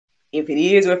If it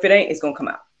is or if it ain't, it's going to come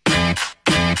out.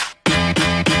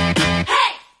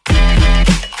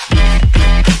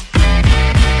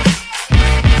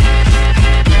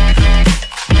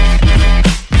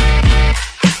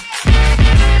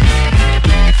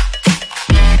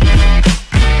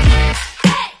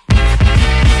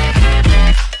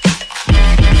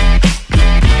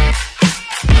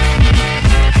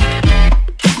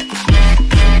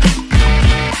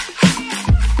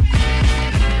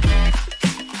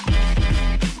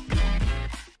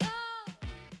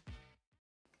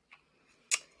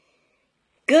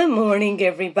 Good morning,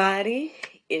 everybody.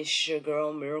 It's your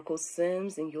girl, Miracle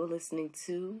Sims, and you're listening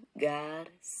to God,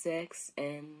 Sex,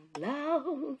 and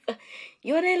Love.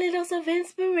 Your daily dose of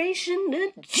inspiration,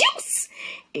 the juice.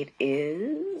 It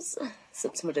is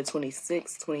September the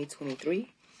 26th,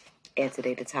 2023, and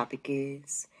today the topic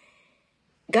is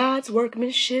God's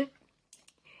workmanship,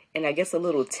 and I guess a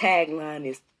little tagline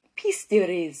is Piece de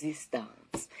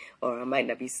Resistance, or I might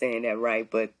not be saying that right,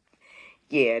 but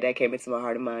yeah, that came into my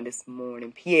heart and mind this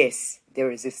morning. Pièce de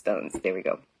Resistance. There we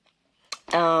go.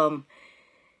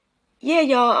 Yeah,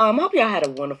 y'all. Hope y'all had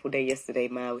a wonderful day yesterday.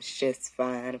 Mine was just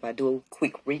fine. If I do a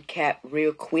quick recap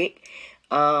real quick.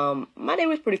 My day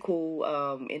was pretty cool.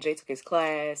 NJ took his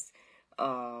class.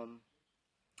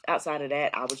 Outside of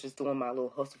that, I was just doing my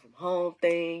little hustle from home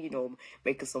thing,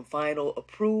 making some final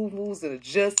approvals and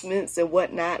adjustments and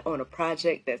whatnot on a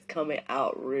project that's coming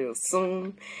out real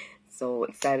soon. So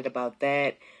excited about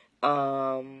that.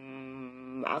 Outside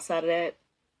of that,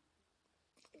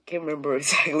 can't remember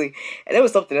exactly. And there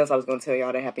was something else I was going to tell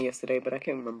y'all that happened yesterday, but I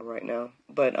can't remember right now.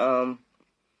 But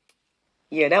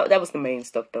yeah, that was the main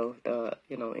stuff though.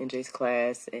 NJ's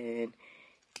class and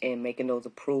making those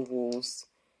approvals.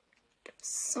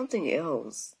 Something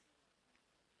else.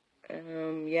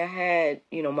 Yeah, I had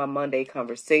my Monday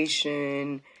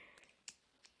conversation.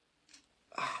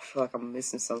 I feel like I'm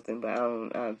missing something, but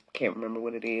I can't remember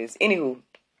what it is. Anywho,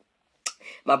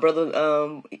 my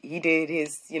brother, he did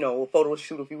his, photo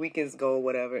shoot a few weekends ago or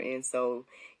whatever, and so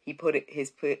he put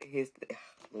his,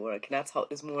 Lord, can I talk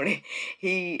this morning?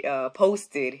 He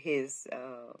posted his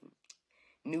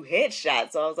new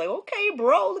headshot, so I was like, okay,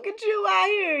 bro, look at you out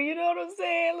here, you know what I'm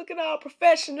saying? Looking all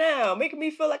professional, making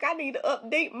me feel like I need to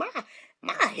update my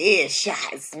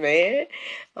headshots, man.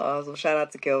 So shout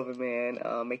out to Kelvin, man,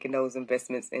 making those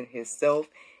investments in himself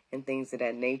and things of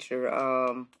that nature.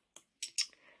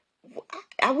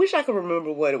 I wish I could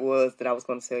remember what it was that I was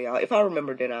going to tell y'all. If I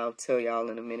remember, then I'll tell y'all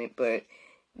in a minute. But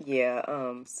yeah,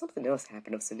 something else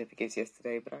happened of significance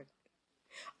yesterday. But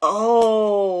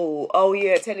oh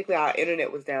yeah, technically our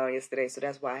internet was down yesterday, so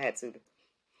that's why I had to,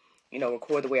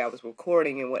 record the way I was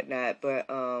recording and whatnot. But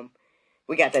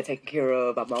we got that taken care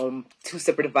of. I'm on 2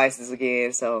 separate devices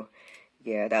again, so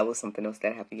yeah, that was something else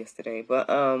that happened yesterday. But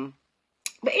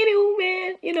anywho,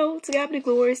 man, to God be the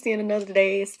glory, seeing another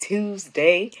day. It's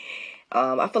Tuesday.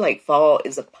 I feel like fall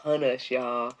is upon us,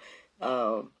 y'all.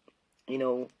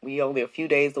 We only a few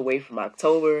days away from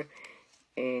October.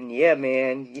 And yeah,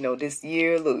 man, this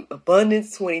year, look,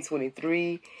 Abundance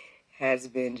 2023 has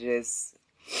been just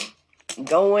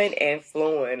going and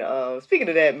flowing. Speaking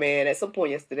of that, man, at some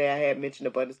point yesterday, I had mentioned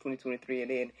Abundance 2023,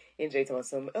 and then NJ told me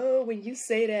something, oh, when you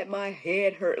say that, my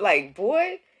head hurt. Like,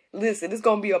 boy, listen, it's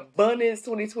going to be Abundance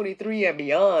 2023 and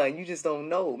beyond. You just don't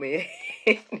know, man.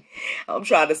 I'm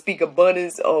trying to speak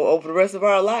abundance over the rest of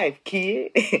our life,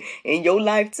 kid. In your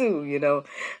life, too, So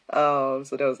that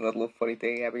was another little funny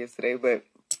thing happened yesterday. But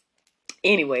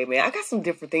anyway, man, I got some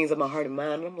different things on my heart and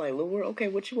mind. And I'm like, Lord, okay,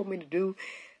 what you want me to do?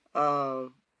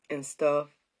 And stuff.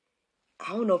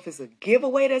 I don't know if it's a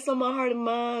giveaway that's on my heart and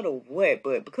mind or what.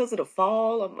 But because of the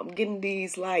fall, I'm getting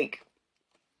these, like,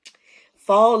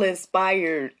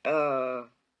 fall-inspired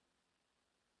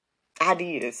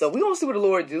ideas. So we're going to see what the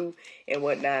Lord do and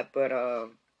whatnot. But,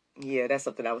 yeah, that's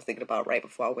something I was thinking about right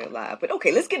before I went live. But,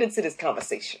 okay, let's get into this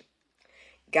conversation.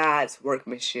 God's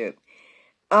workmanship.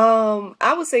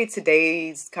 I would say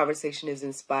today's conversation is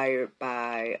inspired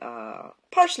by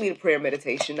partially the prayer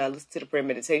meditation. I listened to the prayer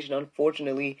meditation.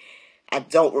 Unfortunately, I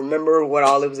don't remember what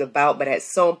all it was about. But at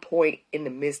some point in the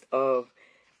midst of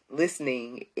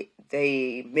listening,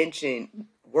 they mentioned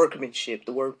workmanship,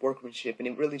 the word workmanship, and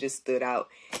it really just stood out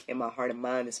in my heart and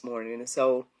mind this morning. And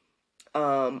so,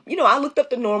 I looked up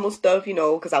the normal stuff,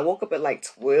 because I woke up at like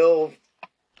 12,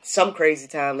 some crazy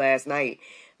time last night.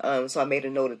 So I made a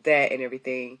note of that and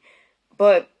everything.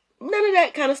 But none of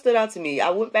that kind of stood out to me.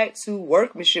 I went back to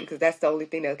workmanship because that's the only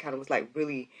thing that kind of was like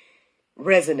really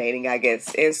resonating, I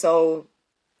guess. And so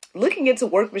looking into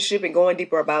workmanship and going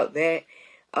deeper about that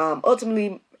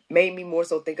ultimately made me more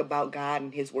so think about God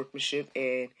and his workmanship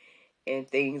and and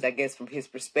things, I guess, from his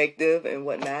perspective and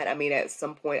whatnot. I mean, at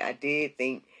some point I did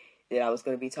think that I was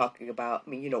going to be talking about,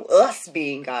 us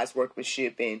being God's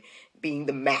workmanship and being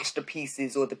the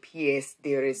masterpieces or the pièce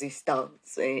de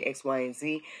résistance and X, Y, and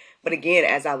Z. But again,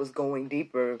 as I was going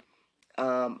deeper,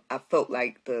 I felt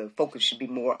like the focus should be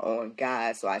more on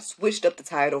God. So I switched up the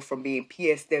title from being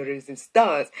pièce de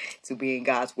résistance to being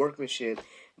God's workmanship.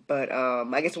 But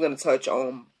I guess we're going to touch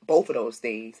on both of those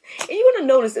things. And you're going to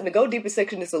notice in the Go Deeper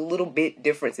section, it's a little bit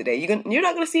different today. You're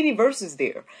not going to see any verses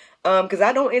there. Because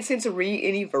I don't intend to read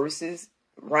any verses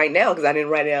right now because I didn't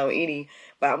write down any.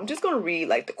 But I'm just going to read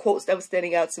like the quotes that were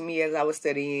standing out to me as I was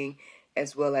studying,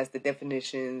 as well as the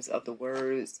definitions of the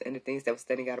words and the things that were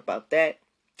standing out about that.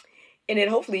 And then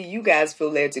hopefully you guys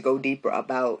feel led to go deeper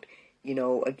about,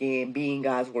 again, being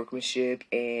God's workmanship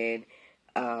and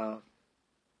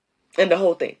the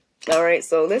whole thing. All right,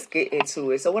 so let's get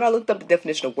into it. So when I looked up the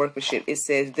definition of workmanship, it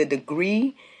says the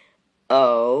degree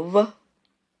of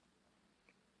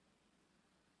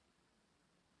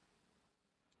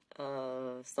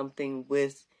something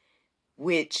with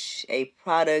which a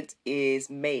product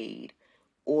is made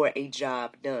or a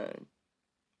job done.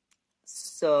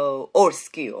 So, or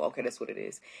skill. Okay, that's what it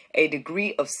is. A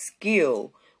degree of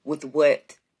skill with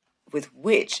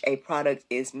which a product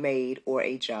is made or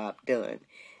a job done.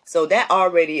 So that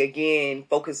already, again,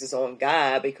 focuses on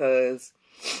God because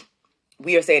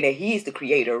we are saying that he's the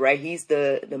creator, right? He's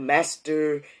the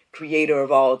master creator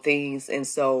of all things. And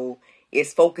so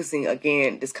it's focusing,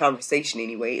 again, this conversation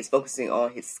anyway, it's focusing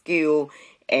on his skill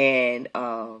and,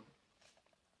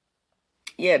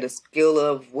 the skill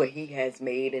of what he has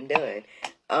made and done.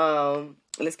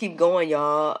 Let's keep going,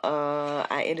 y'all.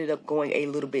 I ended up going a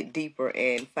little bit deeper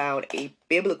and found a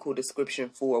biblical description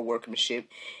for workmanship.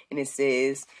 And it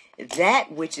says,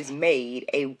 that which is made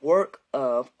a work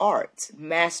of art,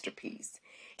 masterpiece.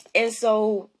 And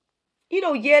so,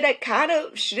 that kind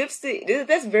of shifts it.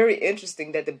 That's very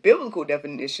interesting that the biblical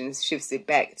definition shifts it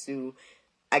back to,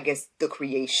 I guess, the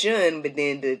creation. But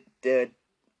then the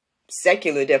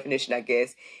secular definition, I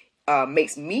guess,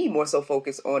 makes me more so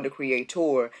focused on the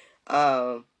creator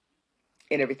and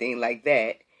everything like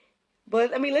that.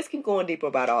 But, let's keep going deeper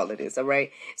about all of this, all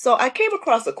right? So I came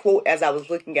across a quote as I was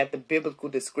looking at the biblical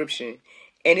description,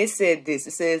 and it said this.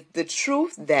 It says, the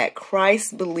truth that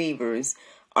Christ's believers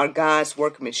are God's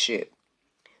workmanship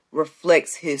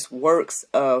reflects his works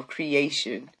of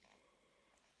creation,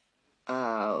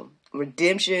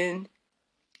 redemption,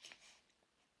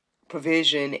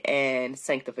 provision, and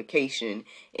sanctification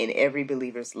in every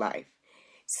believer's life.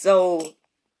 So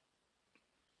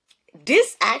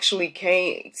this actually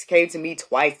came to me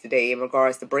twice today in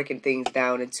regards to breaking things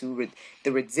down into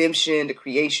the redemption, the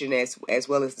creation, as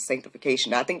well as the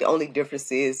sanctification. I think the only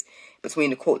difference is between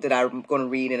the quote that I'm going to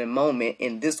read in a moment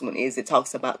and this one is it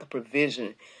talks about the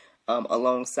provision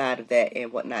alongside of that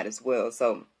and whatnot as well.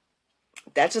 So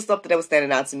that's just something that was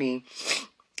standing out to me.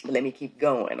 But let me keep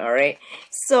going, all right?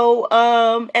 So,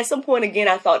 at some point, again,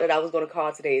 I thought that I was going to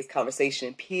call today's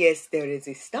conversation pièce de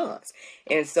résistance.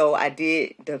 And so I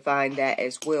did define that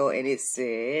as well. And it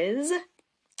says,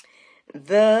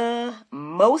 the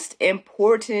most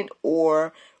important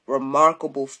or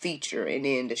remarkable feature, and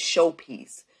then the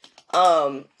showpiece.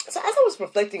 So as I was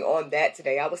reflecting on that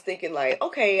today, I was thinking like,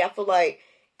 okay, I feel like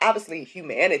obviously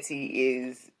humanity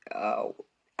is,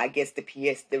 I guess, the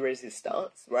pièce de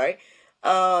résistance, right?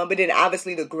 But then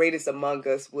obviously the greatest among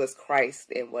us was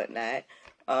Christ and whatnot.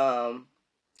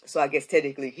 So I guess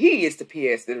technically he is the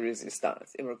pièce de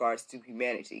résistance in regards to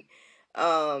humanity.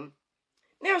 Now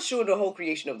sure, the whole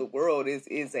creation of the world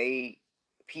is a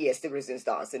pièce de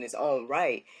résistance in its own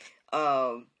right.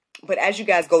 But as you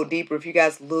guys go deeper, if you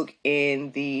guys look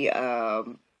in the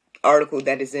article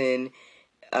that is in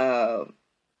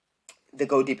the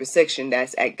Go Deeper section,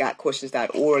 that's at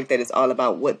gotquestions.org, that is all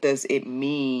about what does it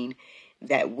mean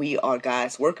that we are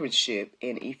God's workmanship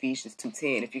in Ephesians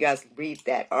 2:10. If you guys read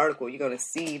that article, you're going to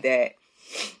see that,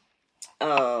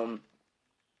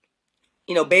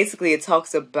 basically it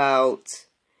talks about,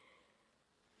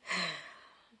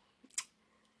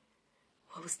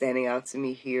 what was standing out to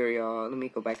me here, y'all? Let me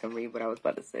go back and read what I was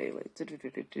about to say. Like,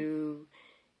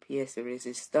 pièce de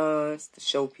résistance, the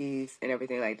showpiece, and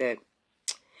everything like that.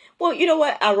 Well, you know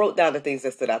what? I wrote down the things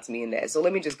that stood out to me in that. So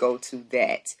let me just go to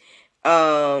that.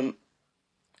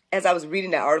 As I was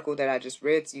reading that article that I just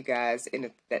read to you guys, in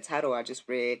that title I just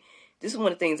read, this is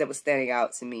one of the things that was standing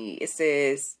out to me. It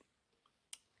says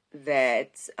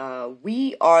that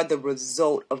we are the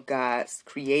result of God's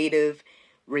creative,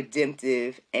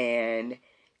 redemptive, and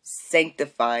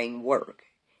sanctifying work,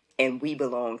 and we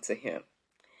belong to him.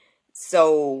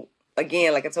 So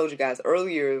again, like I told you guys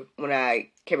earlier, when I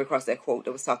came across that quote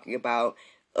that was talking about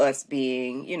us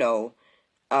being,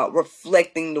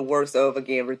 reflecting the works of,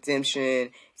 again, redemption,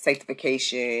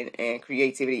 sanctification, and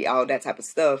creativity, all that type of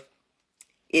stuff,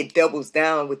 it doubles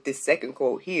down with this second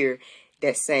quote here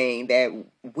that's saying that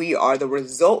we are the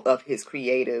result of his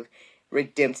creative,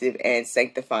 redemptive, and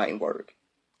sanctifying work.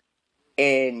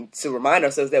 And to remind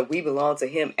ourselves that we belong to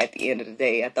him at the end of the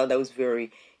day. I thought that was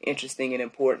very interesting and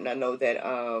important. I know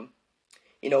that,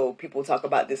 people talk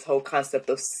about this whole concept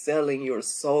of selling your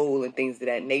soul and things of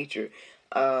that nature.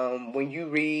 When you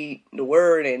read the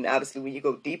word, and obviously when you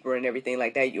go deeper and everything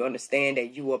like that, you understand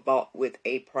that you were bought with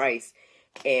a price,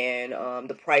 and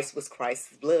the price was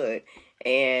Christ's blood,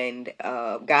 and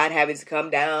God having to come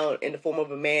down in the form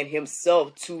of a man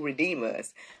himself to redeem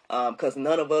us, because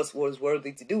none of us was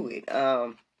worthy to do it,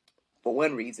 for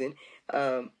one reason,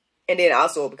 and then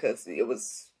also because it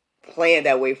was planned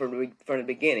that way from the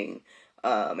beginning,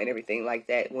 and everything like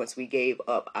that. Once we gave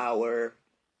up our,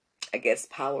 I guess,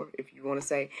 power, if you want to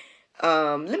say.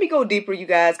 Let me go deeper, you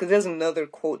guys, because there's another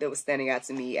quote that was standing out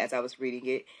to me as I was reading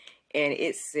it. And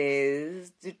it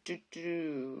says,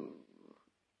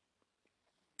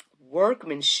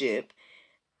 workmanship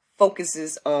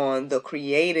focuses on the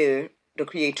creator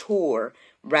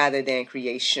rather than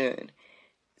creation.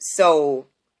 So,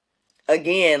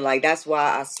 again, like, that's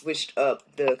why I switched up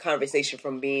the conversation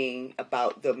from being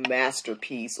about the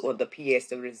masterpiece or the pièce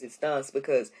de résistance,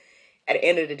 because at the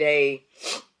end of the day,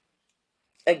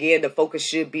 again, the focus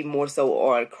should be more so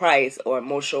on Christ, or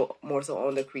more so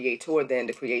on the creator than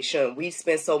the creation. We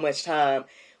spend so much time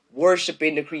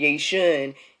worshiping the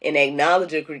creation and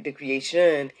acknowledging the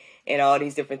creation and all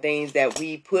these different things that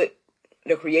we put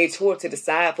the creator to the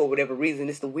side for whatever reason.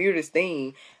 It's the weirdest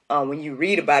thing when you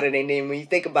read about it, and then when you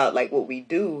think about like what we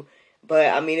do. But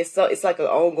I mean, it's like an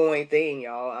ongoing thing,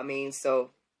 y'all. I mean,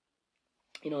 so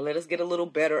let us get a little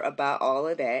better about all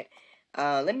of that.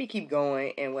 Let me keep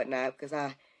going and whatnot,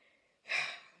 because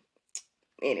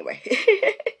anyway.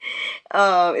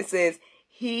 It says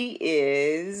he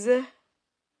is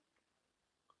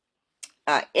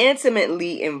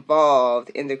intimately involved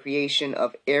in the creation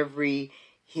of every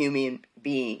human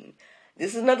being.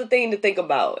 This is another thing to think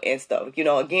about and stuff.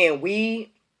 Again,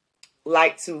 we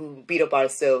like to beat up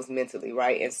ourselves mentally,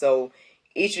 right? And so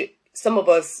some of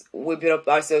us would beat up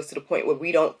ourselves to the point where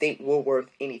we don't think we're worth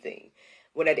anything.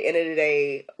 When at the end of the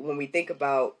day, when we think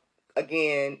about,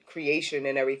 again, creation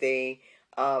and everything,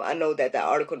 I know that the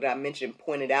article that I mentioned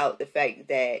pointed out the fact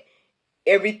that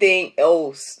everything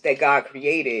else that God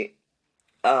created,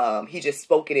 he just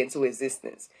spoke it into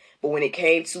existence. But when it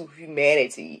came to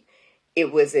humanity,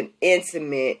 it was an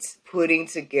intimate putting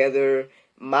together,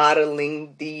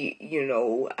 modeling the,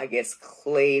 I guess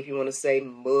clay, if you want to say,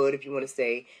 mud, if you want to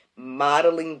say,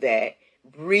 modeling that,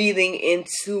 breathing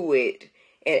into it,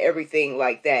 and everything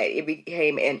like that. It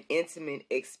became an intimate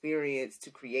experience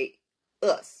to create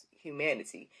us,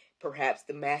 humanity, perhaps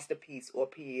the masterpiece or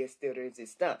pièce de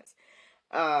résistance.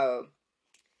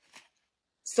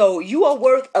 So you are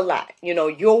worth a lot.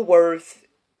 You're worth,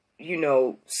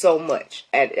 so much.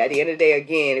 At the end of the day,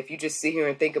 again, if you just sit here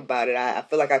and think about it, I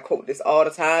feel like I quote this all the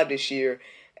time this year,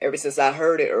 ever since I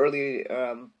heard it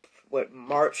earlier,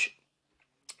 March,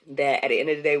 that at the end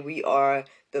of the day, we are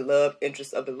the love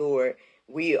interest of the Lord.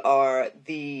 We are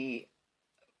the,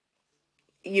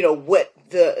 what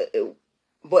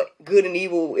good and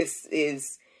evil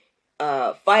is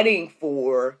fighting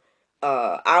for,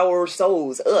 our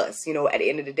souls, us, at the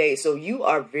end of the day. So you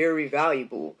are very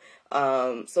valuable.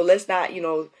 So let's not,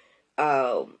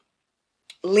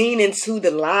 lean into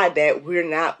the lie that we're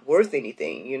not worth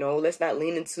anything. Let's not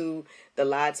lean into the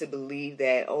lie to believe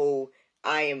that, oh,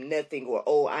 I am nothing, or,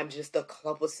 oh, I'm just a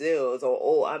clump of cells, or,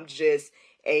 oh, I'm just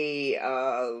a,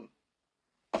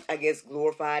 I guess,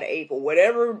 glorified ape, or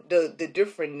whatever the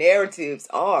different narratives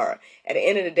are. At the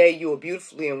end of the day, you are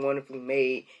beautifully and wonderfully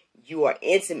made. You are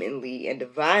intimately and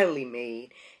divinely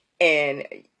made, and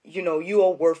you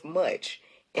are worth much,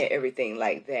 and everything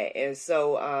like that. And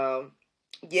so,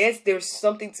 yes, there's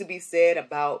something to be said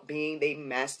about being the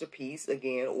masterpiece,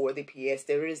 again, or the pièce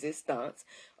de résistance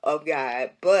of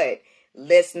God. But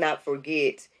let's not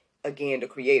forget, again, the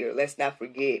creator. Let's not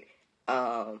forget,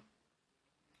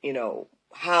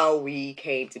 how we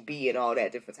came to be and all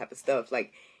that different type of stuff.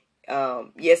 Like,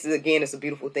 yes, again, it's a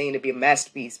beautiful thing to be a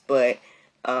masterpiece, but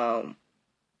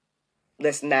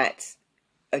let's not,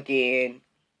 again,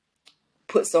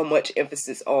 put so much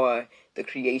emphasis on the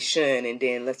creation, and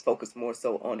then let's focus more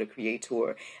so on the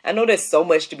creator. I know there's so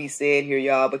much to be said here,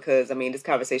 y'all, because, I mean, this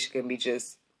conversation can be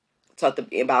just talked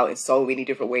about in so many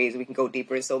different ways. We can go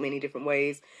deeper in so many different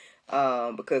ways.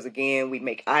 Because again, we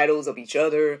make idols of each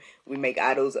other. We make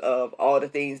idols of all the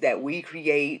things that we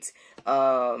create.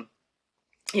 Again,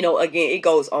 it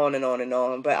goes on and on and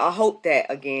on. But I hope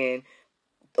that, again,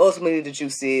 ultimately the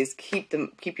juice is keep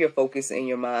your focus and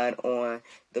your mind on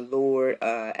the Lord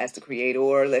as the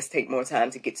creator. Let's take more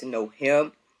time to get to know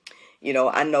him.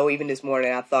 I know even this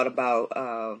morning I thought about,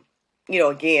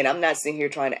 again, I'm not sitting here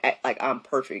trying to act like I'm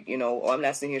perfect, or I'm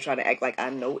not sitting here trying to act like I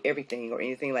know everything or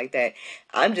anything like that.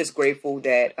 I'm just grateful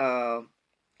that,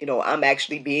 I'm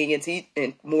actually being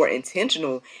more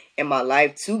intentional in my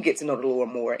life to get to know the Lord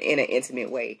more in an intimate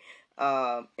way,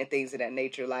 and things of that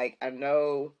nature. Like, I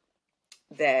know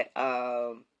that,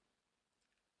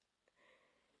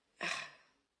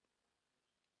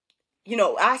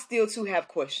 I still too have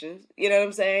questions, you know what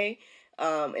I'm saying?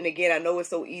 And again, I know it's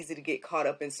so easy to get caught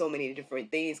up in so many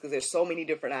different things because there's so many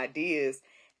different ideas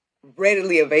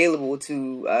readily available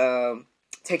to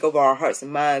take over our hearts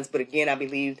and minds. But again, I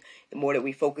believe the more that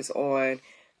we focus on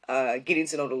getting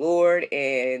to know the Lord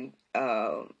and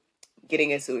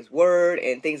getting into his word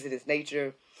and things of this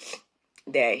nature,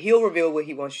 that he'll reveal what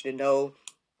he wants you to know.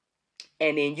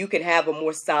 And then you can have a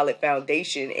more solid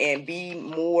foundation and be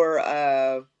more,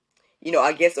 I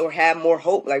guess, or have more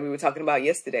hope, like we were talking about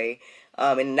yesterday.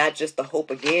 And not just the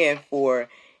hope, again, for,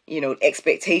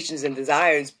 expectations and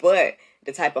desires, but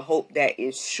the type of hope that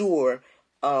is sure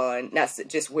on not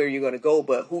just where you're going to go,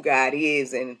 but who God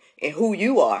is and who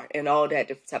you are and all that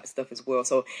different type of stuff as well.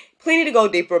 So plenty to go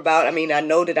deeper about. I mean, I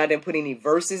know that I didn't put any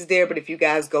verses there, but if you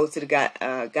guys go to the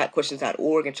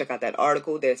gotquestions.org and check out that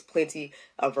article, there's plenty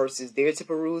of verses there to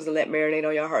peruse and let marinate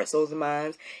on your heart, souls, and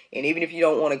minds. And even if you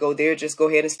don't want to go there, just go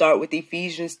ahead and start with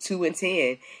Ephesians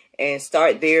 2:10 and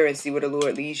start there and see where the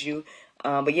Lord leads you.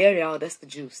 But yeah, y'all, that's the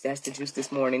juice. That's the juice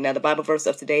this morning. Now, the Bible verse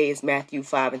of today is Matthew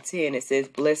 5:10. It says,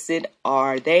 "Blessed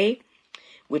are they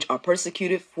which are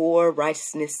persecuted for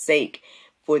righteousness' sake,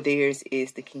 for theirs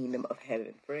is the kingdom of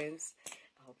heaven." Friends,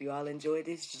 I hope you all enjoyed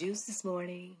this juice this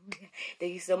morning.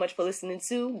 Thank you so much for listening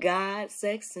to God,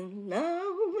 Sex, and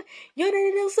Love. Your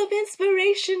dose of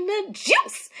inspiration, the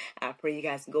juice. I pray you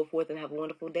guys can go forth and have a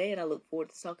wonderful day, and I look forward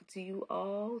to talking to you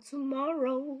all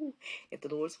tomorrow, if the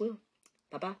Lord's will.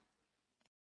 Bye-bye.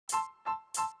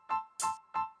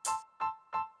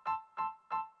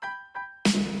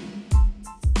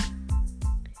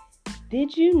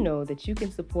 Did you know that you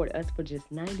can support us for just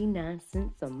 99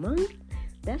 cents a month?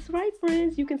 That's right,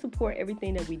 friends. You can support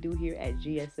everything that we do here at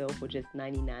GSL for just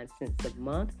 99 cents a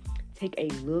month. Take a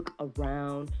look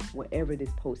around wherever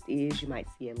this post is. You might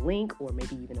see a link or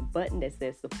maybe even a button that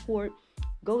says support.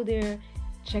 Go there,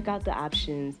 check out the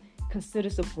options, consider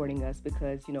supporting us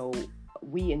because,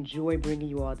 we enjoy bringing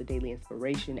you all the daily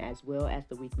inspiration as well as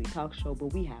the weekly talk show, but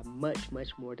we have much,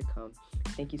 much more to come.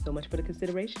 Thank you so much for the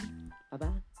consideration.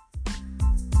 Bye-bye.